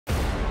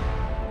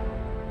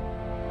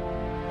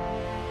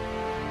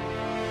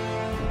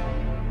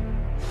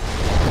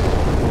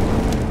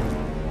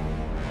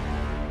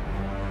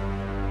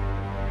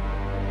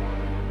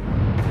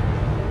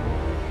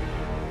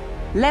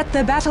Let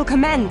the battle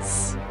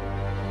commence.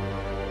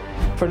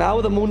 For now,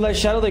 with the Moonlight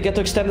Shadow, they get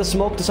to extend the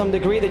smoke to some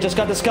degree. They just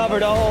got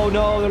discovered. Oh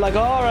no, they're like,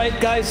 all right,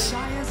 guys,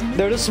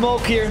 there's the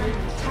smoke here.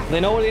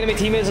 They know where the enemy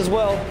team is as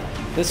well.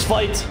 This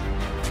fight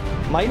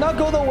might not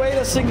go the way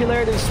that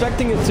Singularity is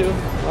expecting it to. I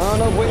don't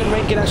know if Win and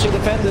Rain can actually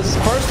defend this.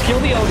 First,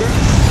 kill the Ogre.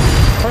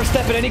 First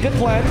step in any good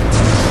plan.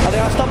 They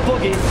gotta stop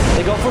Boogie.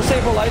 They go for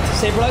Saberlight.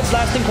 Saberlight's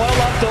lasting quite a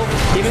lot though.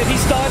 Even if he's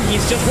stunned,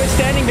 he's just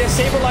withstanding this.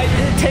 Saberlight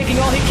taking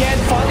all he can,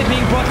 finally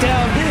being brought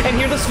down. And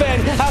here the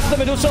Sven, after the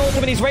Medusa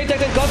ultimate, he's Ray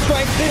Tech and God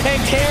Strength,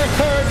 and tear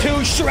her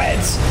to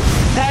shreds.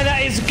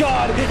 Hannah is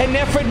gone, and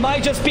Nefrid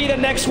might just be the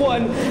next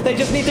one. They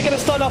just need to get a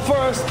stun off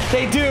first.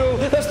 They do.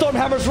 The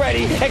Stormhammer's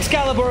ready.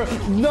 Excalibur,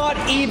 not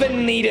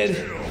even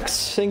needed.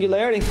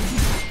 Singularity.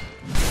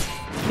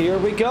 Here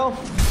we go.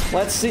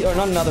 Let's see, or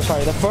not another,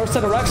 sorry. The first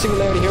set of Rack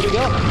Singularity, here we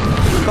go.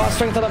 Cost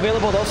strength not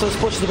available though, so this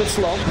push is a bit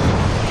slow.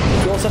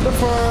 Dual Scepter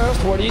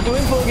first. What are you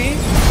doing, Boogie?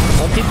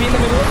 TP in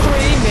the middle of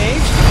 3.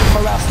 Mage,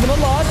 harassing them a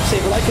lot.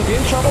 Saberlight could be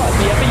in trouble.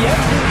 IPF yet.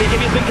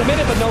 BKB has been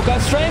committed, but no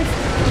God Strength.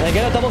 They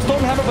get a double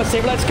Stormhammer, but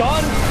Saberlight's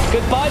gone.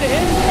 Goodbye to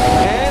him.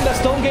 And the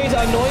Stone Gaze,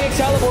 annoying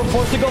Excalibur,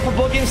 forced to go for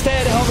Boogie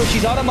instead. However,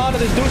 she's out of mana.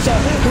 This Dusa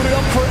booted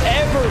up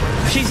forever.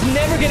 She's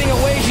never getting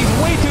away. She's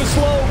way too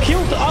slow.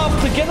 Killed off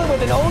together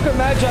with an Ogre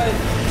Magi.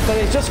 But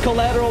it's just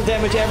collateral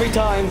damage every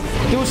time.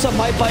 Dusa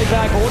might bite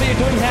back. What are you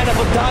doing, Hannah,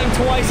 for dying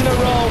twice in a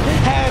row?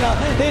 Hannah,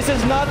 this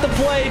is not the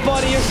play,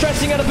 buddy. You're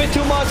stressing out a bit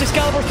too much.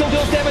 Excalibur still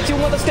deals damage to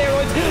one of the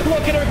steroids.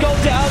 Look at her go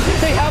down.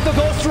 They have the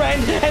Ghost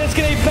Rend, and it's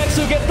going to be Vex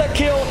who gets the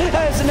kill.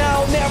 As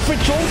now, Nefrid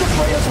joins the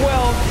fray as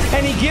well,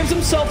 and he gives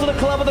himself to the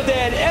Club of the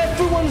Dead.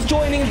 Everyone's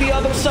joining the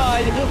other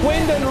side.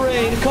 Wind and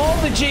Rain, call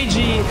the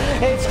GG.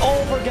 It's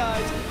over,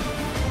 guys.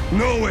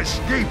 No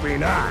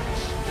escaping us.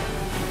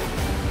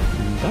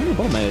 Down the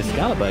bottom,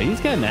 Excalibur, he's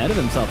getting ahead of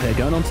himself here,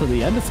 going on to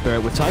the Ender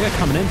Spirit with Tiger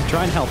coming in to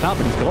try and help out,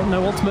 but he's got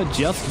no ultimate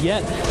just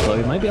yet. So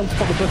he might be able to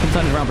pop the book and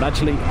turn it around, but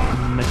actually,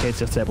 Midgate's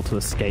just able to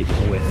escape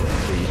with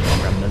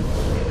the Remnant.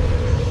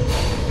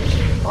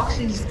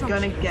 Foxy's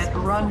gonna get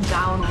run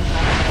down.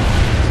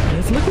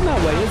 It's looking that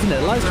way, isn't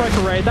it? Light Strike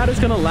Array, that is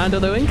going to land,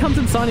 although in comes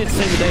Insania to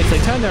save the day, so they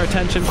turn their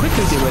attention,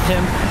 quickly deal with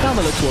him. Down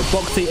the look towards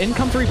Boxy, in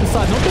comes Reaper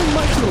side, not doing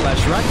much to the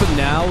Leshrac, but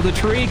now the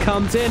tree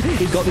comes in.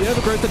 He's got the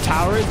Overgrowth, the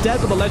tower is dead,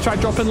 but the Leshrac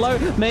dropping low.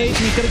 Mage,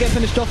 he's going to get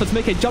finished off as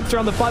Mickey jumps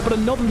around the fight, but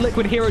another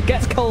Liquid Hero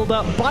gets culled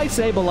up by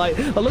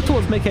Saberlight. A look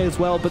towards Mickey as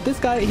well, but this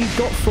guy, he's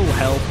got full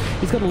health.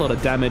 He's got a lot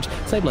of damage.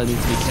 Saberlight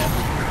needs to be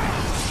careful.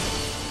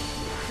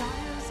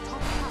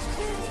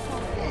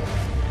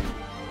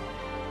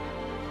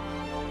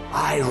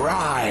 I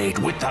ride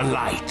with the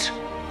light.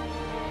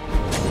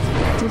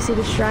 Do you see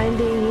the shrine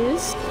being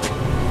used?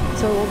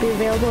 So it won't be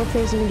available if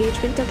there's an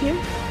engagement up here?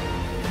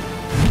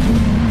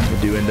 I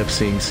do end up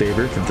seeing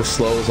Saber. The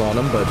slow is on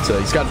him, but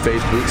he's got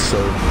phase boots, so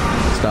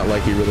it's not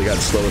like he really got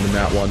slow in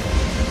that one.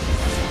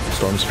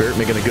 Storm Spirit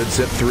making a good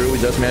zip through.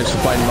 He does manage to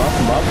find Muff.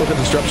 Muff with the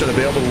disruption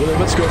available.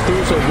 Willow-Wisp go through,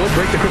 so it will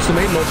break the Crystal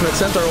Maiden ultimate.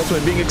 Centaur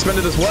ultimate being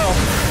expended as well.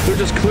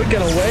 They're just clicking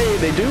away.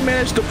 They do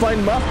manage to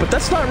find Muff, but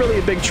that's not really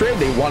a big trade.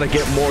 They want to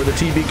get more. The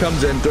TV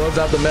comes in, throws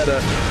out the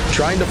meta,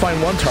 trying to find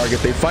one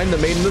target. They find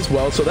the Maiden as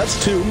well, so that's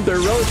 2.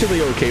 They're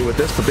relatively okay with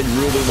this, but they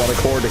really want a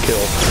core to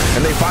kill.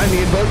 And they find the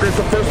Invoker. It's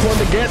the first one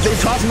to get. They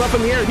toss him up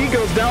in the air. He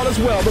goes down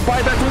as well. The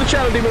buyback from the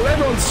Shadow Demon.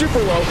 Everyone's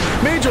super low.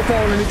 Mage will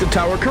fall underneath the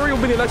tower. Curry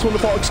will be the next one to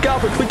fall.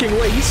 Excalibur clicking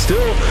away. He still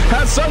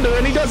has Sunder,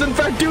 and he does in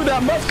fact do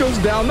that. Muff goes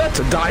down. That's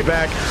a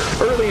dieback.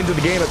 Early into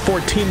the game at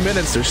 14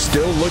 minutes, they're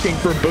still looking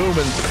for Boom,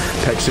 and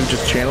Peksu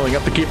just channeling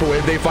up the Keeper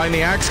Wave. They find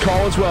the Axe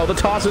Call as well. The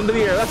toss into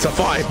the air. That's a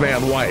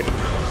 5-man wipe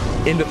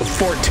into the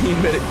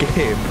 14-minute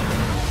game.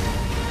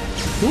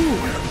 Ooh.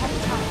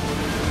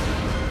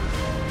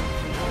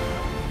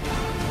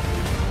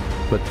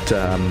 But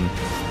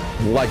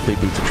likely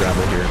boots of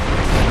travel here.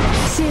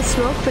 See a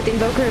smoke, but the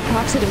Invoker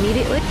procs it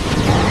immediately.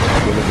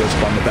 Will-O-Wisp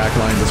on the back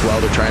lines as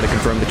well. They're trying to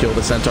confirm the kill.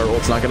 The Centaur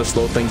ult's not going to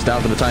slow things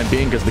down for the time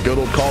being because the good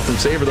old call from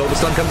Saber, though. The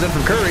stun comes in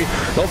from Curry.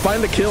 They'll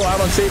find the kill out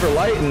on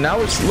Saberlight, and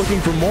now it's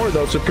looking for more,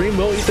 though. Supreme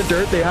will eat the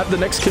dirt. They have the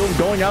next kill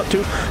going out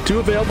to 2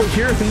 available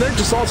here, and they're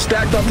just all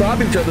stacked on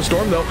top of each other.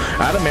 Storm, though,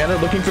 out of mana,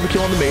 looking for the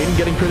kill on the Maiden,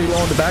 getting pretty low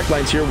on the back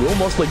lines here. Will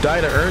mostly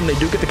die to earn. They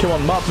do get the kill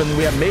on Muff, and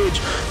we have Mage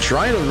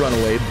trying to run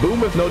away.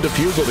 Boom with no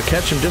defusal to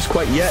catch him just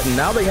quite yet, and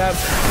now they have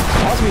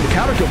possibly the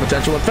counter kill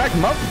potential. In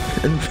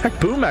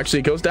fact, Boom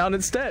actually goes down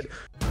instead.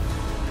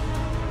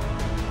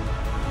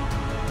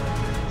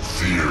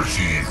 Fear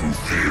he who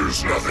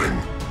fears nothing.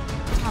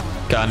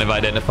 Kind of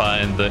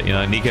identifying that, you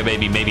know, Nico may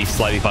be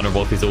slightly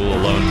vulnerable if he's all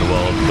alone in the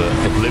world, but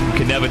if Lim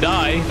can never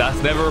die,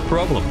 that's never a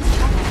problem.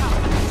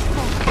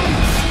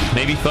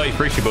 Maybe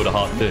 33 should build a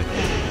heart too.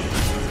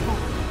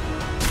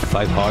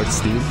 5 hearts,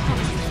 Steve.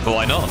 Well,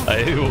 why not?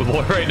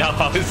 Right now,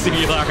 how is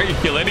Singularity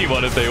kill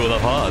anyone if they will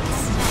have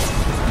hearts?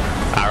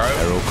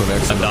 Arrow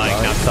connects.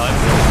 Undying nap time.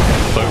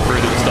 Bow through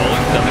the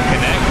stolen, doesn't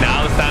connect.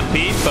 Now the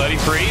Stampede, 30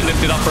 free,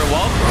 lifted up for a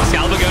while.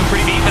 Excalibur going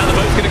pretty deep. Now the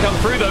boat's going to come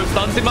through though.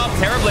 Stuns him up.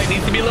 Terrorblade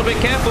needs to be a little bit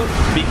careful.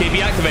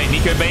 BKB activate.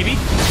 Nico Baby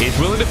is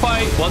willing to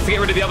fight. Wants to get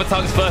rid of the other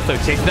targets first though.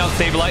 Chasing down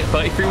Saberlight.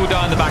 33 will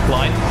die on the back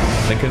line.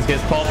 Linkens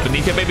gets popped, but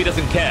Nico Baby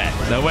doesn't care.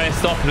 No way of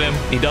stopping him.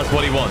 He does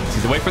what he wants.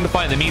 He's away from the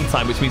fight in the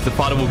meantime, which means the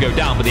fighter will go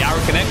down. But the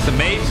arrow connects. The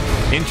mage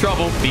in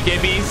trouble.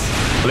 BKB's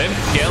Limp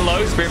getting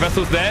low. Spirit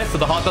Vessel's there, so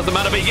the heart doesn't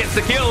matter, but he gets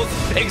the kills.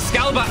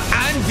 Excalibur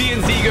and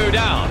DNZ go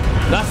down.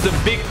 That's a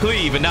big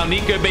cleave, and now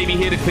Nico Baby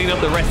here to clean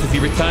up the rest as he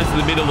returns to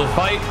the middle of the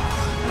fight.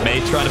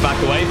 Mage trying to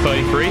back away.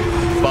 33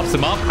 buffs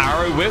him up.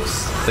 Arrow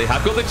whiffs. They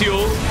have got the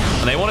duels,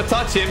 and they want to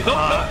touch him.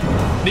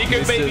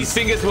 Nico Baby's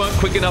fingers weren't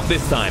quick enough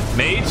this time.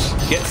 Mage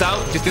gets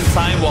out just in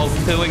time while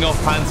peeling off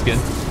Panskin.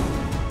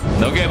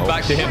 They'll get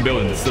back to him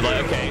building. So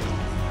like, okay.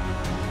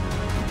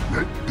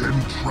 Let them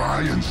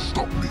try and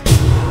stop me.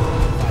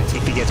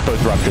 If he gets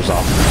both ruptures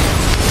off.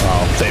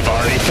 Oh, they've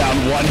already found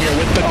one here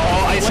with the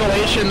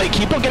isolation. They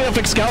keep on getting off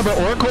Excalibur.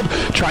 Oracle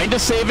trying to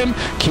save him,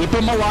 keep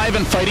him alive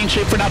and fighting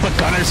shape for now, but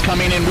Gunner's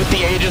coming in with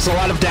the Aegis. A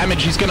lot of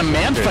damage. He's going to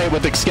man fight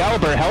with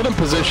Excalibur, held in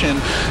position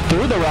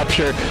through the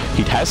rupture.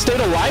 He has stayed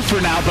alive for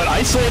now, but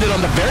isolated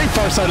on the very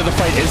far side of the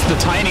fight is the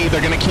Tiny.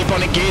 They're going to keep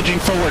on engaging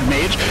forward.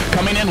 Mage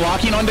coming in,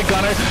 locking onto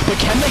Gunner, but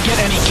can they get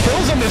any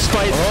kills in this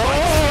fight?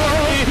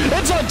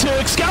 It's on two.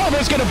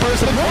 Excalibur's going to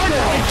burst the board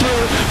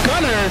through.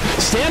 Gunner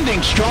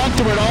standing strong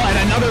through it all,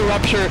 and another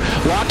rupture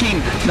locking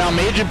now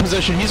Mage in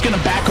position. He's going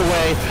to back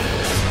away.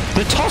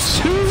 The toss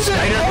is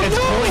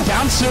going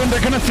down soon. They're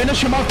going to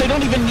finish him off. They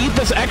don't even need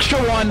this extra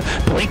one.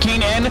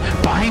 Blinking in,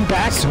 buying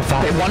back.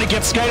 They want to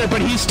get Skyder,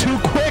 but he's too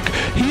quick.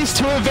 He's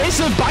too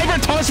evasive. Byver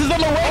tosses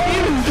them away.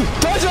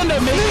 Does end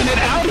up making it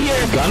out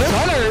here.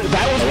 Gunner,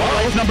 that was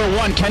life number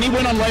one. Can he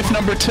win on life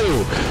number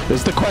two?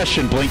 Is the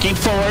question. Blinking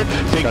forward,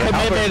 big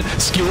commitment,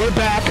 skewer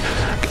back.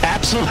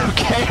 Absolute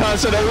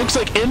chaos, and it looks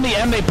like in the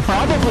end they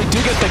probably do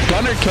get the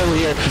Gunner kill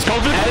here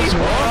as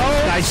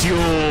well. Nice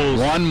use.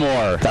 One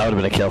more. That would have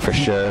been a kill for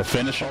sure.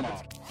 Finish him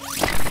off.